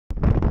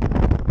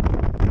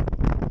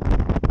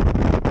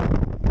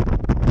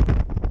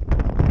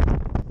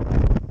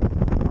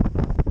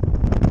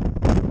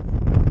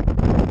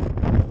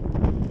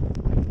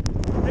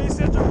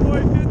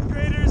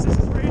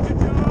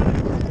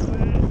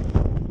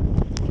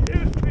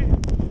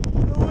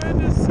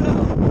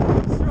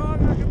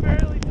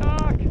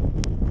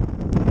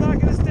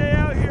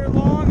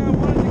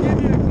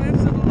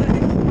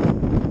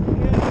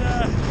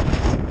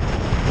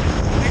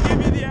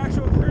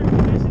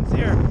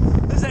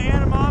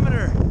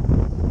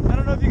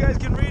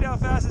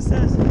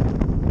says.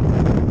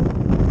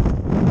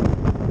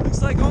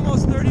 Looks like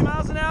almost 30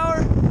 miles an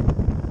hour.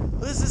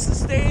 This is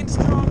sustained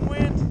strong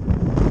wind,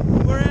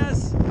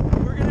 whereas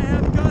we're gonna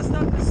have gusts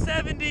up to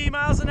 70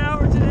 miles an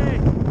hour today,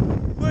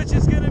 which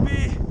is gonna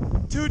be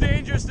too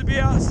dangerous to be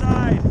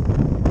outside.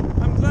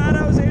 I'm glad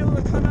I was able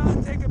to come out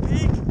and take a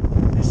peek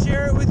to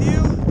share it with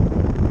you.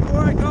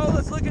 Before I go,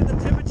 let's look at the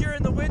temperature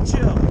and the wind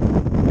chill.